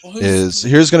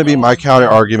 Here's gonna be my counter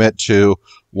argument to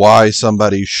why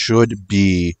somebody should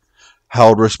be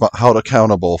held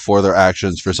accountable for their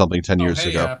actions for something 10 years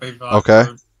ago. Okay.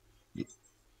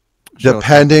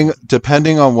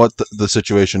 Depending on what the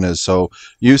situation is. So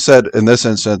you said in this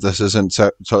instance this isn't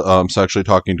sexually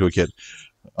talking to a kid.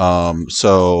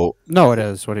 So No, it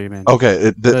is. What do you mean?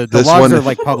 okay, The this logs one are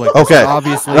like public. Okay. So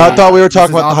obviously, No, I thought we were this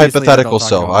talking is about the obviously an hypothetical adult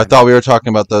still. talking I about thought we were talking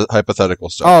about the hypothetical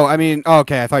stuff. Oh, I mean,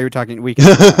 okay. I thought you were talking. We can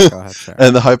do that. Go ahead, sure.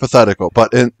 And the hypothetical, but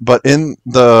if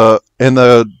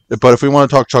we want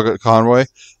to talk Chocolate Conway,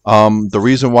 the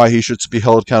reason why he should be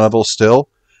held accountable still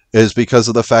is because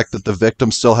of the fact that the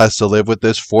victim still has to live with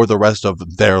this for the rest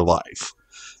of their life.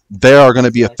 They are going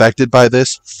to be affected by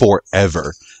this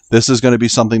forever. This is going to be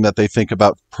something that they think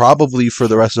about probably for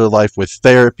the rest of their life with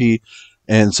therapy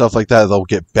and stuff like that. They'll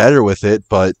get better with it,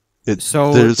 but they're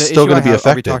still going to be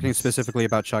affected. Are we talking specifically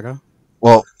about Chugga?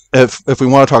 Well, if we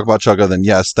want to talk about Chugga, then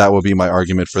yes, that would be my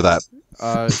argument for that.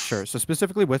 Sure. So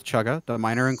specifically with Chugga, the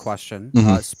minor in question,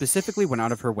 specifically went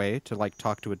out of her way to like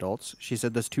talk to adults. She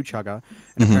said this to Chugga,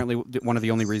 and apparently one of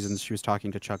the only reasons she was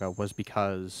talking to Chugga was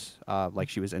because like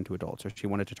she was into adults or she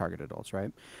wanted to target adults,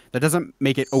 right? That doesn't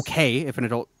make it okay if an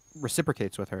adult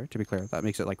reciprocates with her. To be clear, that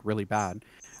makes it like really bad.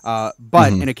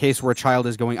 But in a case where a child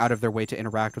is going out of their way to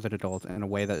interact with an adult in a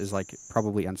way that is like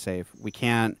probably unsafe, we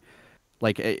can't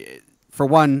like for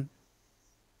one.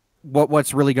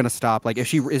 What's really going to stop? Like, if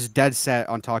she is dead set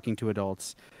on talking to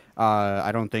adults,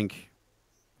 I don't think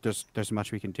there's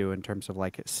much we can do in terms of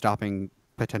like stopping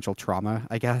potential trauma.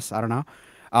 I guess I don't know.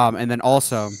 And then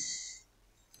also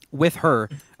with her,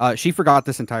 she forgot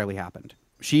this entirely happened.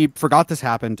 She forgot this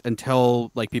happened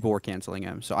until like people were canceling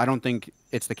him. So I don't think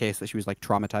it's the case that she was like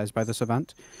traumatized by this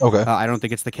event. Okay. I don't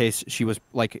think it's the case she was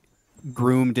like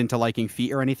groomed into liking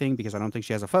feet or anything, because I don't think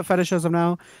she has a foot fetish as of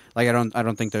now. Like I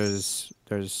don't think there's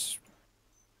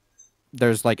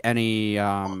like any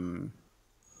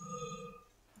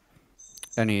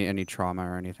trauma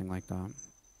or anything like that.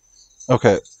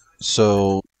 Okay.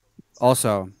 So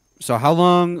how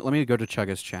long, let me go to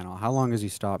Chugga's channel. How long has he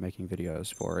stopped making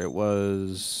videos for? It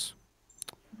was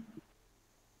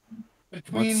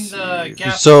Between Let's the see.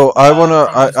 gap. So I wanna,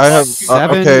 from his I have, last two-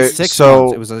 okay, 6 so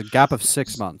months. It was a gap of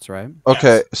 6 months, right?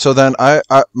 okay, Yes. so then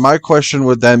my question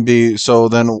would then be, so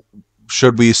then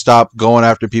should we stop going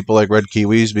after people like Red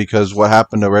Kiwis? Because what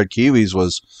happened to Red Kiwis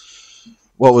was,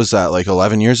 what was that, like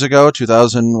 11 years ago?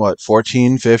 2000, what,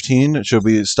 14, 15? Should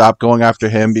we stop going after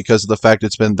him because of the fact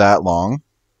it's been that long?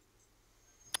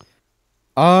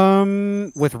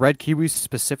 With Red Kiwi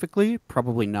specifically,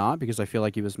 probably not, because I feel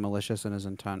like he was malicious in his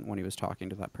intent when he was talking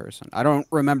to that person. I don't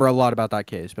remember a lot about that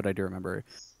case, but I do remember.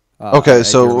 Okay, I do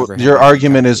so remember him your being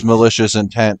argument is technically- malicious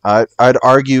intent. I'd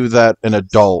argue that an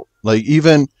adult, like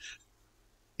even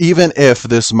if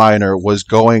this minor was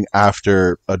going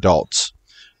after adults,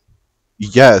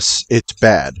 yes, it's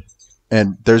bad.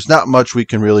 And there's not much we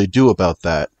can really do about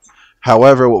that.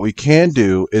 However, what we can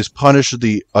do is punish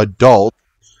the adult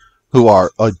who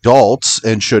are adults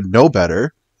and should know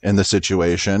better in the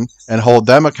situation and hold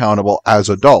them accountable as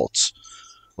adults.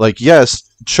 Like, yes,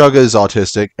 Chugga is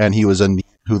autistic and he was a NEET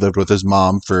who lived with his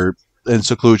mom in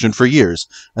seclusion for years.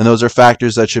 And those are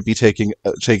factors that should be taken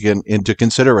into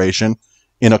consideration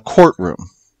in a courtroom.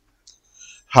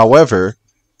 However,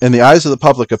 in the eyes of the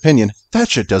public opinion, that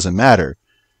shit doesn't matter.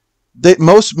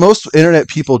 Most internet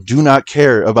people do not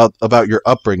care about your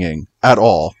upbringing at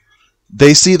all.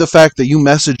 They see the fact that you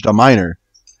messaged a minor,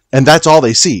 and that's all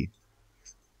they see.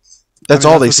 That's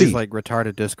all they what see. These like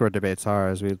retarded Discord debates are,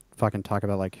 as we fucking talk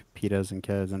about like PETAs and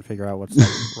kids and figure out what's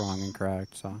like wrong and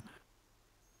correct. So,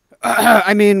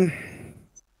 I mean,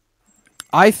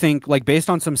 I think like based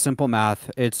on some simple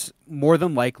math, it's more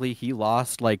than likely he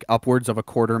lost like upwards of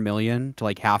 $250,000 to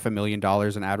like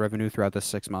 $500,000 in ad revenue throughout the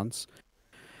 6 months.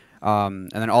 And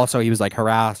then also he was like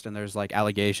harassed, and there's like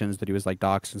allegations that he was like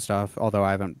doxxed and stuff. Although I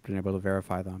haven't been able to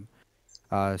verify them.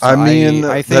 So I mean,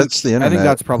 I think, that's the I think internet.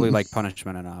 that's probably like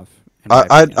punishment enough. in I-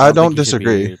 my opinion. I don't think he should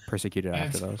disagree. be persecuted And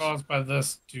after it's those. caused by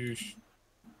this douche.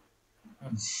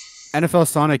 NFL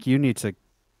Sonic, you need to.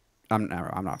 I'm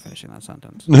not finishing that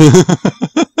sentence.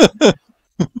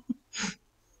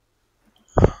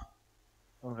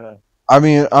 Okay. I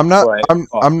mean, I'm not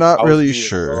I'll really do it.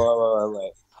 sure.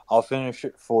 Wait. I'll finish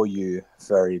it for you,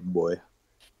 fairy boy.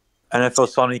 NFL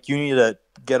Sonic, you need to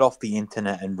get off the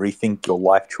internet and rethink your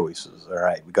life choices. All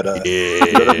right, we gotta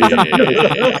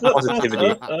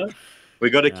positivity. We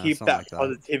gotta Yeah, keep something that like that.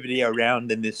 positivity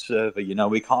around in this server. You know,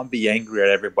 we can't be angry at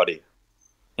everybody.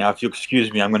 Now, if you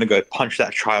excuse me, I'm gonna go punch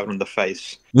that child in the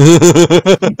face.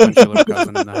 Punch your little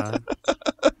cousin in the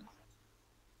head.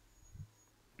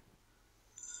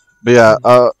 But yeah,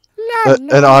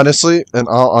 and honestly, in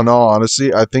all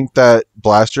honesty, I think that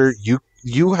Blasstr,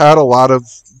 you had a lot of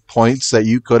points that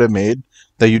you could have made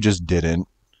that you just didn't.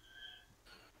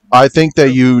 I think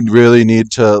that you really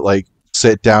need to like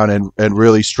sit down and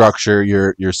really structure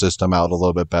your system out a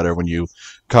little bit better when you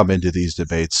come into these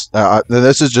debates.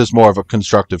 This is just more of a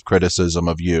constructive criticism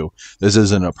of you. This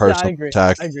isn't a Yeah, I personal agree.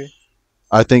 attack. I agree.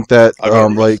 I think that I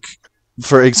got like,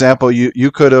 for example,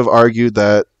 you could have argued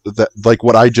that like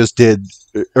what I just did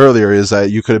earlier is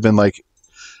that you could have been like,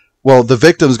 well, the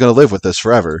victim's going to live with this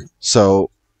forever,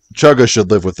 so Chugga should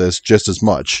live with this just as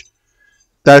much.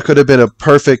 That could have been a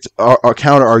perfect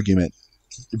counter argument,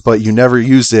 but you never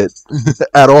used it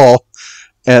at all,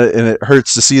 and it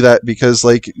hurts to see that because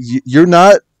like you're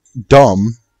not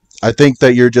dumb. I think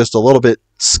that you're just a little bit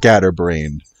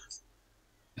scatterbrained.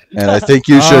 And I think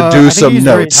you should I do think some he's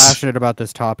very notes. passionate about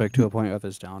this topic to a point of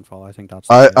his downfall. I think that's.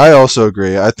 I also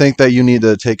agree. I think that you need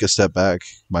to take a step back,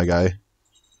 my guy.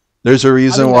 There's a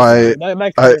reason why. That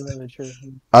might be really true.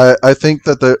 I think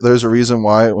that there's a reason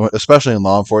why, especially in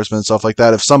law enforcement and stuff like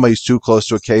that, if somebody's too close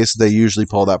to a case, they usually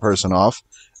pull that person off.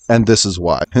 And this is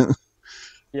why.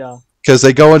 Yeah. Because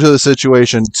they go into the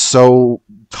situation so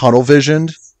tunnel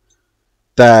visioned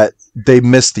that they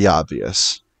miss the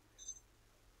obvious.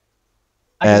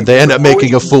 And they end up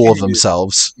making a fool of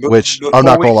themselves, which I'm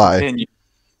not going to lie.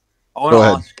 I want to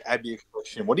ask Abby a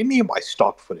question. What do you mean by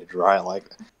stock footage, right?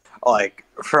 Like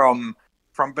from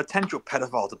potential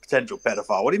pedophile to potential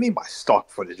pedophile. What do you mean by stock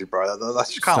footage, bro? That's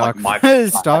just kind of like my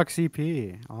stock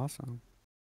CP. Awesome.